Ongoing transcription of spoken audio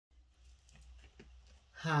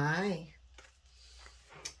Hi,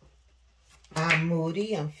 I'm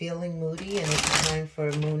Moody. I'm feeling moody, and it's time for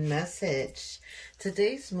a moon message.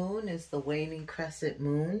 Today's moon is the waning crescent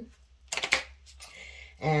moon,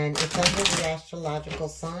 and it's under the astrological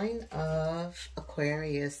sign of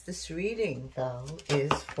Aquarius. This reading, though,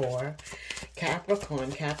 is for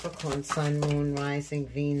Capricorn. Capricorn, Sun, Moon, Rising,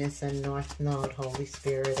 Venus, and North Node, Holy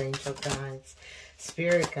Spirit, Angel Guides,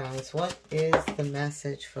 Spirit Guides. What is the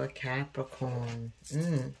message for Capricorn?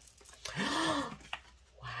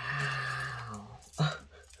 Wow.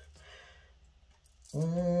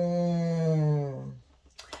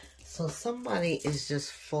 So somebody is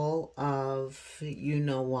just full of, you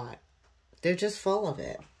know what? They're just full of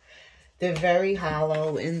it. They're very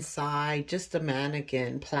hollow inside, just a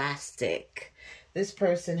mannequin, plastic. This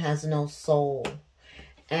person has no soul.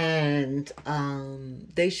 And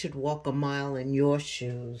they should walk a mile in your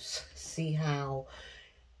shoes. See how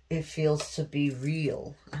it feels to be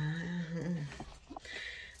real.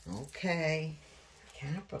 Okay.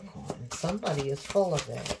 Capricorn. Somebody is full of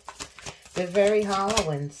it. They're very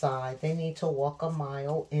hollow inside. They need to walk a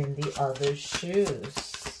mile in the other's shoes.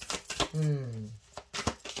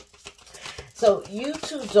 So you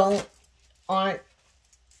two aren't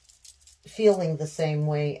feeling the same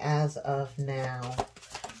way as of now.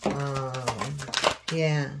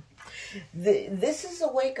 Yeah. This is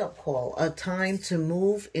a wake-up call, a time to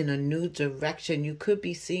move in a new direction. You could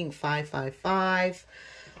be seeing 555.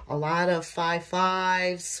 A lot of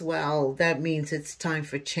 5-5s. Well, that means it's time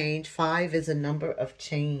for change. 5 is a number of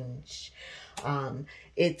change.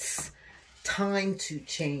 It's time to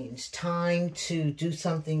change, time to do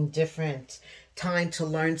something different, time to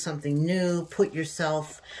learn something new, put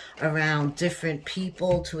yourself around different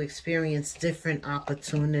people to experience different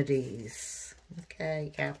opportunities.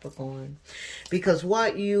 Okay, Capricorn. Because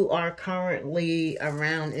what you are currently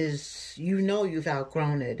around is, you know, you've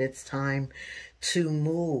outgrown it. It's time to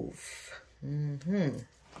move.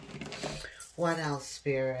 What else,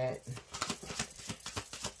 Spirit?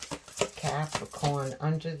 Capricorn,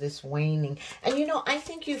 under this waning. And you know, I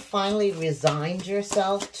think you finally resigned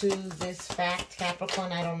yourself to this fact,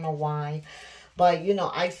 Capricorn. I don't know why. But, you know,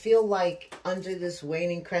 I feel like under this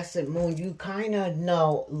waning crescent moon, you kind of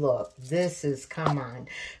know, look, this is, come on.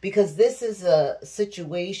 Because this is a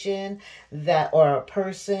situation that, or a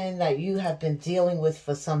person that you have been dealing with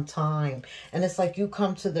for some time. And it's like you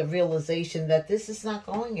come to the realization that this is not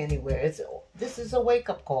going anywhere. This is a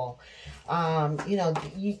wake-up call. You know,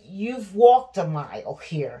 you've walked a mile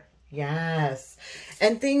here. Yes.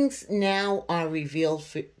 And things now are revealed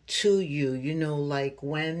to you, you know, like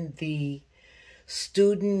when the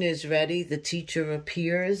student is ready, the teacher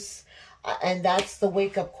appears, and that's the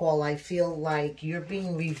wake-up call. I feel like you're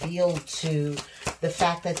being revealed to the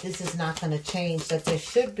fact that this is not going to change, that there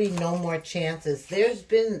should be no more chances. There's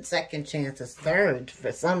been second chances, third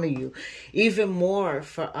for some of you, even more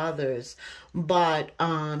for others, but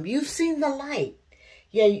you've seen the light.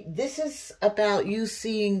 Yeah, this is about you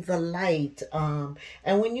seeing the light. And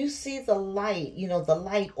when you see the light, you know, the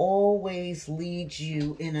light always leads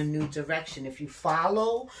you in a new direction. If you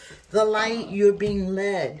follow the light, you're being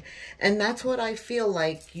led. And that's what I feel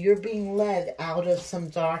like. You're being led out of some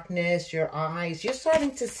darkness, your eyes. You're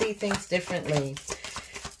starting to see things differently.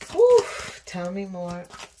 Whew, tell me more,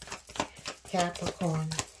 Capricorn.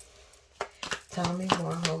 Tell me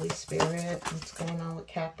more, Holy Spirit. What's going on with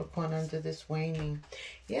Capricorn under this waning?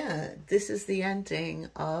 Yeah, this is the ending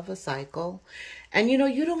of a cycle. And, you know,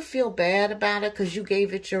 you don't feel bad about it because you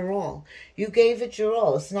gave it your all. You gave it your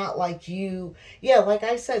all. It's not like you... Yeah, like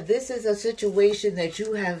I said, this is a situation that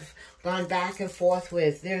you have gone back and forth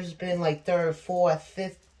with. There's been like third, fourth,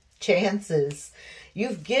 fifth chances.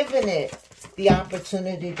 You've given it the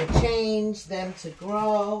opportunity to change, them to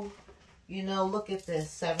grow. You know, look at this,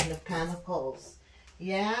 7 of Pentacles.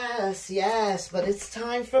 Yes, yes, but it's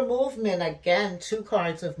time for movement. Again, 2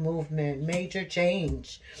 cards of movement, major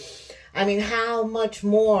change. I mean, how much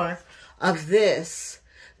more of this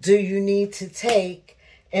do you need to take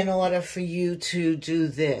in order for you to do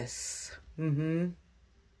this? You've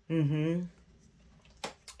seen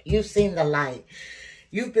the light.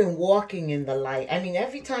 You've been walking in the light. I mean,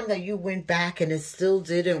 every time that you went back and it still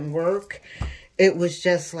didn't work, it was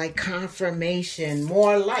just like confirmation.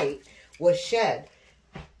 More light was shed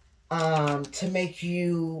to make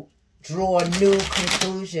you draw new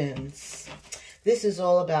conclusions. This is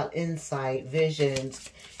all about insight, visions,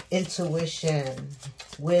 intuition,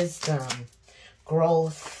 wisdom,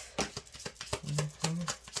 growth.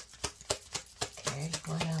 Okay,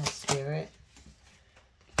 what else, Spirit?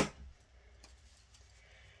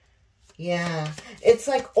 Yeah, it's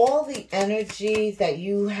like all the energy that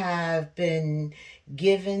you have been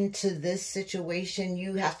given to this situation,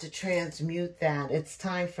 you have to transmute that. It's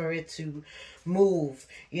time for it to move.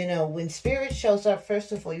 You know, when spirit shows up,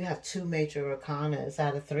 first of all, you have two major arcanas.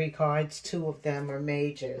 Out of 3 cards, 2 of them are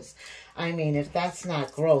majors. I mean, if that's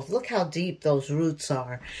not growth, look how deep those roots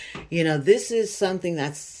are. You know, this is something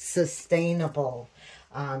that's sustainable.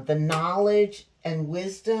 The knowledge and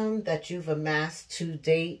wisdom that you've amassed to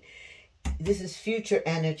date, this is future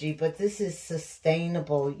energy, but this is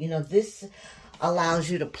sustainable. You know, this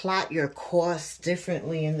allows you to plot your course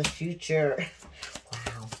differently in the future.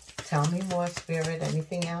 Wow. Tell me more, Spirit.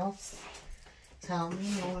 Anything else? Tell me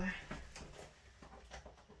more.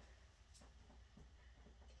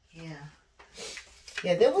 Yeah.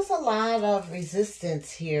 Yeah, there was a lot of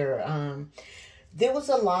resistance here. There was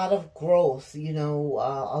a lot of growth, you know,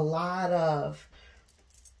 a lot of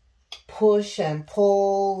push and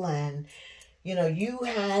pull, and you know, you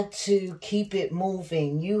had to keep it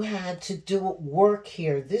moving. You had to do work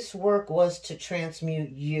here. This work was to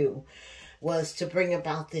transmute you, was to bring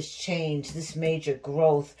about this change, this major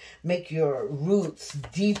growth, make your roots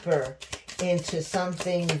deeper into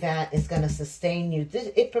something that is going to sustain you.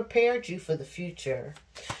 It prepared you for the future.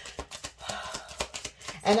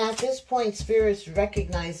 And at this point, Spirit's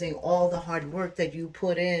recognizing all the hard work that you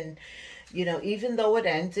put in. You know, even though it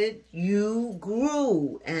ended, you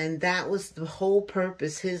grew. And that was the whole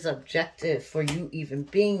purpose, his objective for you even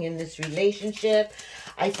being in this relationship.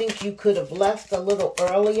 I think you could have left a little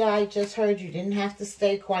earlier. I just heard you didn't have to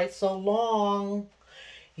stay quite so long.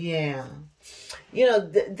 Yeah. You know,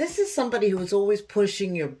 this is somebody who was always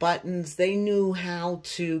pushing your buttons. They knew how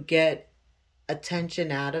to get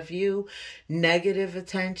attention out of you, negative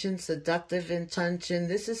attention, seductive attention.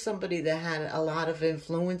 This is somebody that had a lot of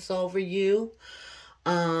influence over you.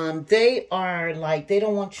 They are like, they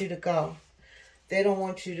don't want you to go. They don't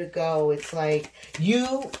want you to go. It's like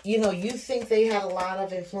you know, you think they had a lot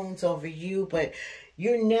of influence over you, but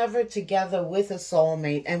you're never together with a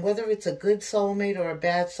soulmate. And whether it's a good soulmate or a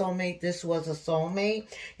bad soulmate, this was a soulmate.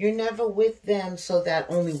 You're never with them so that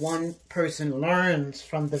only one person learns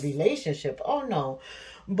from the relationship. Oh, no.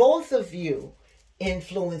 Both of you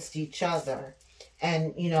influenced each other.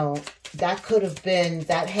 And, you know, that could have been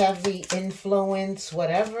that heavy influence,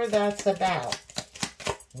 whatever that's about.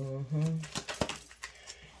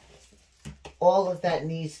 All of that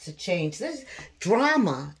needs to change. This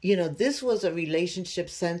drama, you know, this was a relationship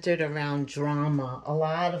centered around drama, a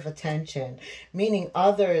lot of attention, meaning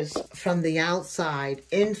others from the outside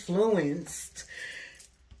influenced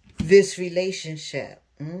this relationship.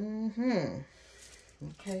 Okay,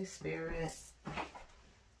 Spirit.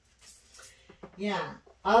 Yeah,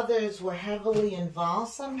 others were heavily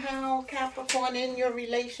involved somehow, Capricorn, in your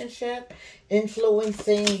relationship,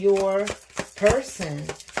 influencing your person.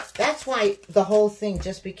 That's why the whole thing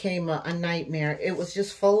just became a nightmare. It was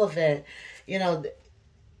just full of it. You know,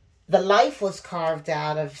 the life was carved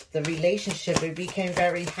out of the relationship. It became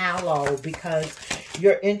very hollow because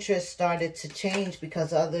your interest started to change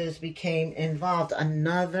because others became involved.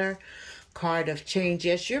 Another card of change.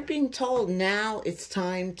 Yes, you're being told now it's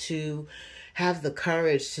time to have the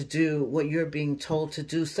courage to do what you're being told to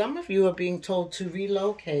do. Some of you are being told to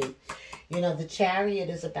relocate. You know, the Chariot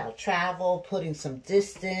is about travel, putting some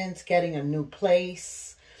distance, getting a new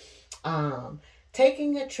place,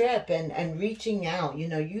 taking a trip and reaching out. You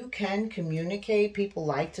know, you can communicate. People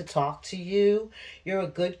like to talk to you. You're a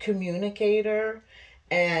good communicator.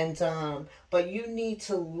 And, but you need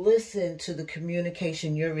to listen to the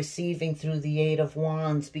communication you're receiving through the 8 of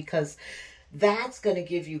Wands, because that's going to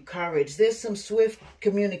give you courage. There's some swift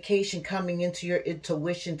communication coming into your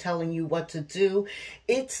intuition telling you what to do.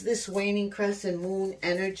 It's this waning crescent moon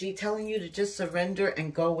energy telling you to just surrender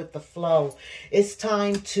and go with the flow. It's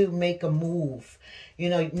time to make a move. You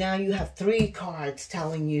know, now you have 3 cards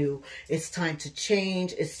telling you it's time to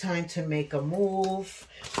change. It's time to make a move.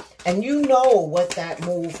 And you know what that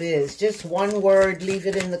move is. Just one word. Leave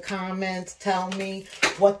it in the comments. Tell me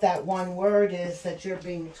what that one word is that you're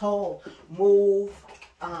being told. Move,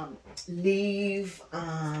 leave,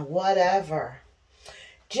 whatever.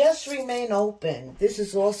 Just remain open. This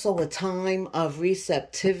is also a time of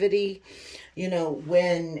receptivity. You know,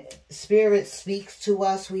 when Spirit speaks to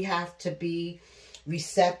us, we have to be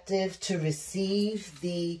receptive to receive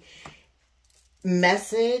the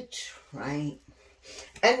message, right?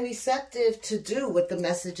 And receptive to do what the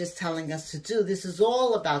message is telling us to do. This is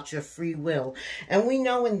all about your free will. And we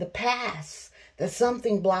know in the past that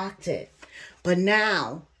something blocked it. But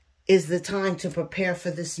now is the time to prepare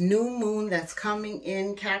for this new moon that's coming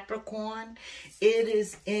in, Capricorn. It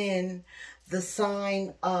is in the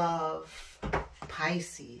sign of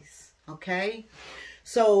Pisces, okay?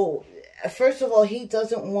 So, first of all, he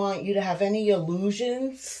doesn't want you to have any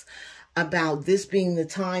illusions about this being the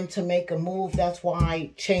time to make a move. That's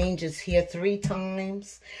why change is here 3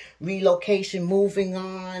 times. Relocation, moving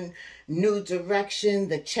on, new direction,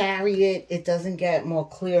 the Chariot. It doesn't get more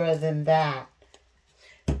clearer than that.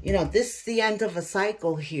 You know, this is the end of a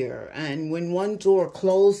cycle here. And when one door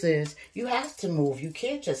closes, you have to move. You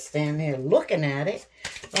can't just stand there looking at it,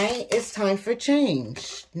 right? It's time for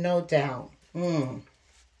change, no doubt.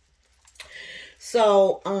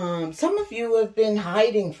 So, some of you have been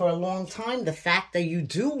hiding for a long time the fact that you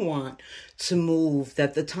do want to move,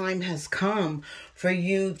 that the time has come for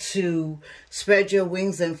you to spread your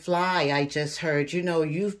wings and fly. I just heard, you know,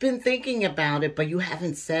 you've been thinking about it, but you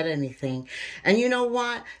haven't said anything. And you know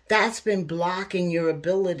what? That's been blocking your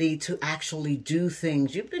ability to actually do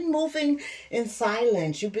things. You've been moving in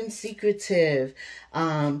silence. You've been secretive.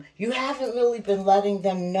 You haven't really been letting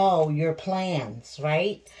them know your plans,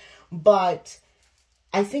 right? But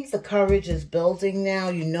I think the courage is building now.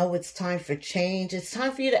 You know it's time for change. It's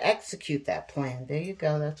time for you to execute that plan. There you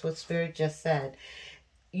go. That's what Spirit just said.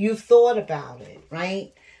 You've thought about it,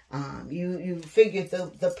 right? You figured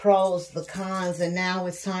the pros, the cons, and now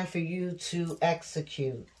it's time for you to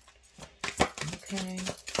execute. Okay.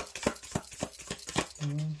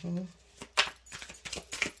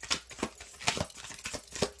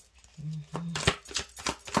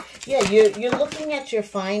 Yeah, you're looking at your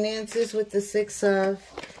finances with the 6 of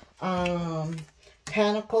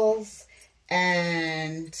Pentacles,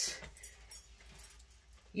 and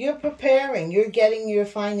you're preparing. You're getting your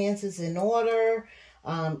finances in order,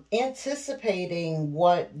 anticipating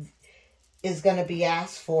what is going to be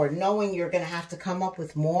asked for, knowing you're going to have to come up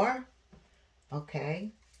with more.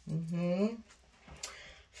 Okay.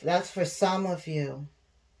 That's for some of you.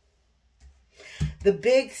 The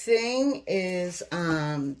big thing is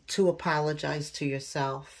to apologize to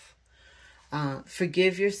yourself.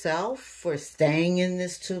 Forgive yourself for staying in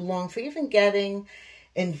this too long, for even getting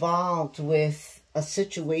involved with a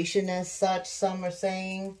situation as such. Some are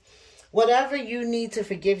saying, whatever you need to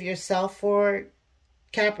forgive yourself for,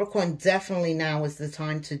 Capricorn, definitely now is the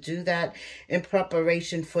time to do that in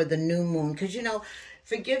preparation for the new moon. Because, you know,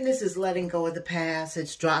 forgiveness is letting go of the past.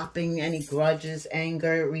 It's dropping any grudges,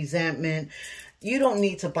 anger, resentment. You don't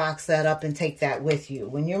need to box that up and take that with you.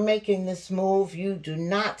 When you're making this move, you do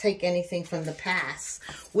not take anything from the past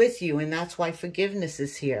with you. And that's why forgiveness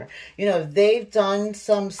is here. You know, if they've done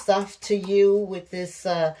some stuff to you with this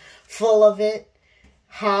full of it,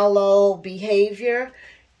 hollow behavior,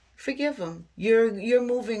 forgive them. You're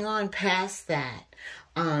moving on past that.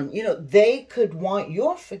 You know, they could want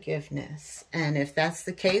your forgiveness. And if that's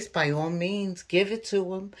the case, by all means, give it to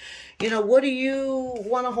them. You know, what do you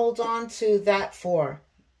want to hold on to that for?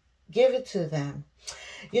 Give it to them.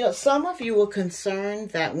 You know, some of you are concerned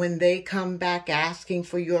that when they come back asking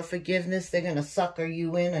for your forgiveness, they're going to sucker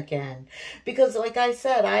you in again. Because like I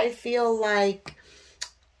said, I feel like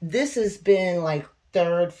this has been like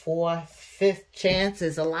 3rd, 4th, 5th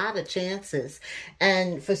chances, a lot of chances.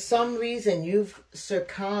 And for some reason, you've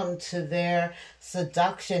succumbed to their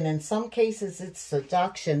seduction. In some cases, it's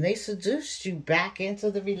seduction. They seduced you back into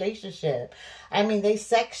the relationship. I mean, they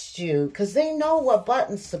sexed you because they know what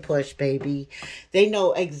buttons to push, baby. They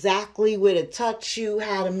know exactly where to touch you,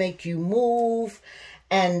 how to make you move.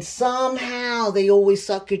 And somehow they always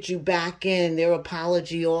suckered you back in. Their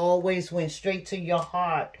apology always went straight to your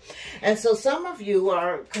heart. And so some of you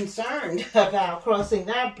are concerned about crossing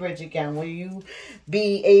that bridge again. Will you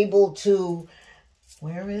be able to,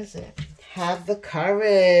 where is it? Have the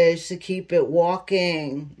courage to keep it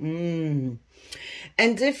walking.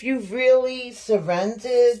 And if you've really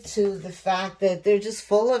surrendered to the fact that they're just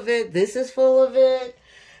full of it, this is full of it,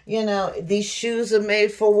 you know, these shoes are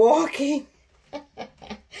made for walking.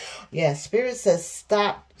 Yeah, Spirit says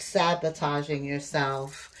stop sabotaging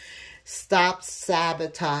yourself. Stop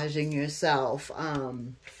sabotaging yourself.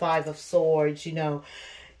 5 of Swords, you know,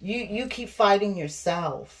 you keep fighting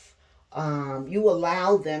yourself. You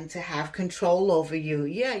allow them to have control over you.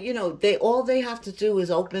 Yeah, you know, all they have to do is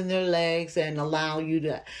open their legs and allow you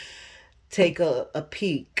to take a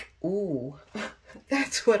peek. Ooh,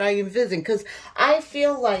 that's what I envision. Because I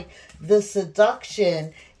feel like the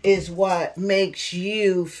seduction is what makes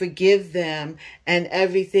you forgive them, and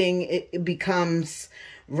everything it becomes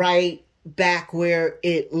right back where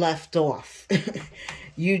it left off.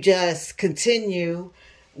 You just continue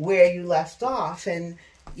where you left off, and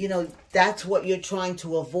you know that's what you're trying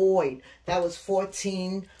to avoid. That was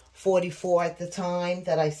 1444 at the time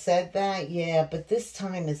that I said that. Yeah, but this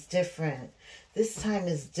time is different. This time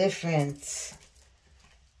is different.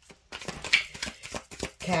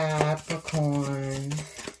 Capricorn.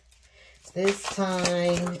 This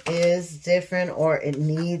time is different, or it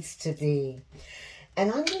needs to be.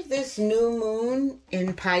 And under this new moon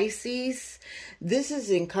in Pisces, this is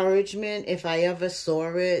encouragement, if I ever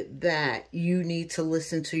saw it, that you need to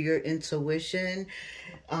listen to your intuition.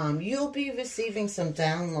 You'll be receiving some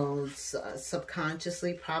downloads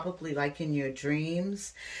subconsciously, probably like in your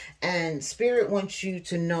dreams. And Spirit wants you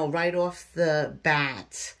to know right off the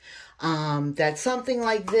bat that something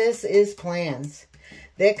like this is planned.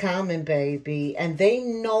 They're coming, baby. And they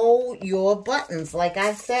know your buttons. Like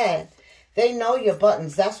I said, they know your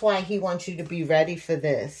buttons. That's why he wants you to be ready for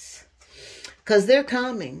this. Because they're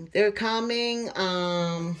coming. They're coming.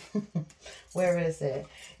 Where is it?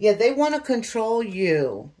 Yeah, they want to control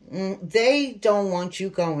you. They don't want you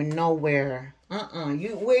going nowhere.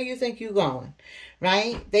 Where you think you're going,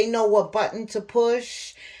 right? They know what button to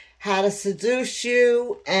push, how to seduce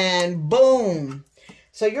you, and boom.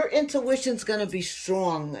 So your intuition's going to be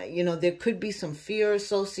strong. You know, there could be some fear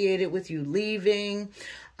associated with you leaving,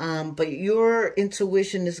 but your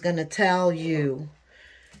intuition is going to tell you.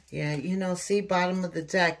 Yeah, you know, see, bottom of the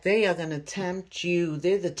deck, they are going to tempt you.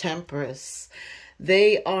 They're the Tempress.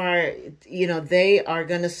 They are, you know, they are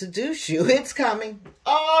going to seduce you. It's coming.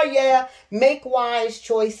 Oh, yeah. Make wise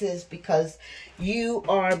choices because you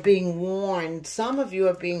are being warned. Some of you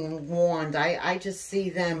are being warned. I just see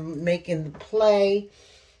them making the play.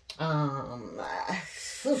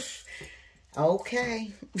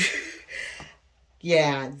 Okay.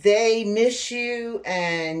 Yeah, they miss you,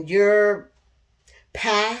 and your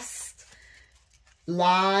past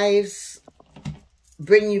lives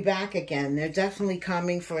bring you back again. They're definitely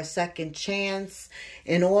coming for a second chance.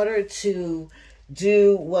 In order to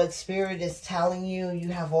do what Spirit is telling you, you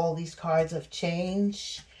have all these cards of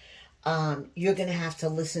change. You're going to have to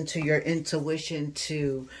listen to your intuition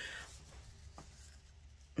to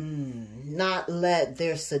not let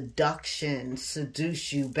their seduction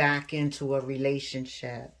seduce you back into a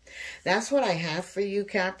relationship. That's what I have for you,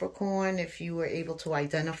 Capricorn. If you were able to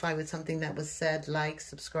identify with something that was said, like,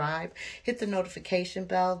 subscribe, hit the notification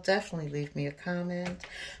bell, definitely leave me a comment.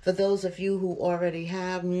 For those of you who already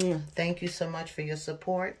have, thank you so much for your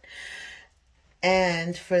support.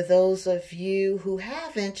 And for those of you who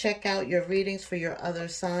haven't, check out your readings for your other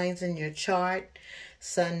signs in your chart.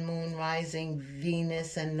 Sun, Moon, Rising,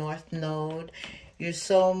 Venus, and North Node. You're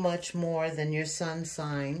so much more than your sun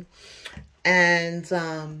sign. And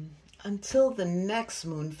until the next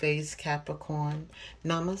moon phase, Capricorn,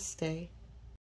 namaste.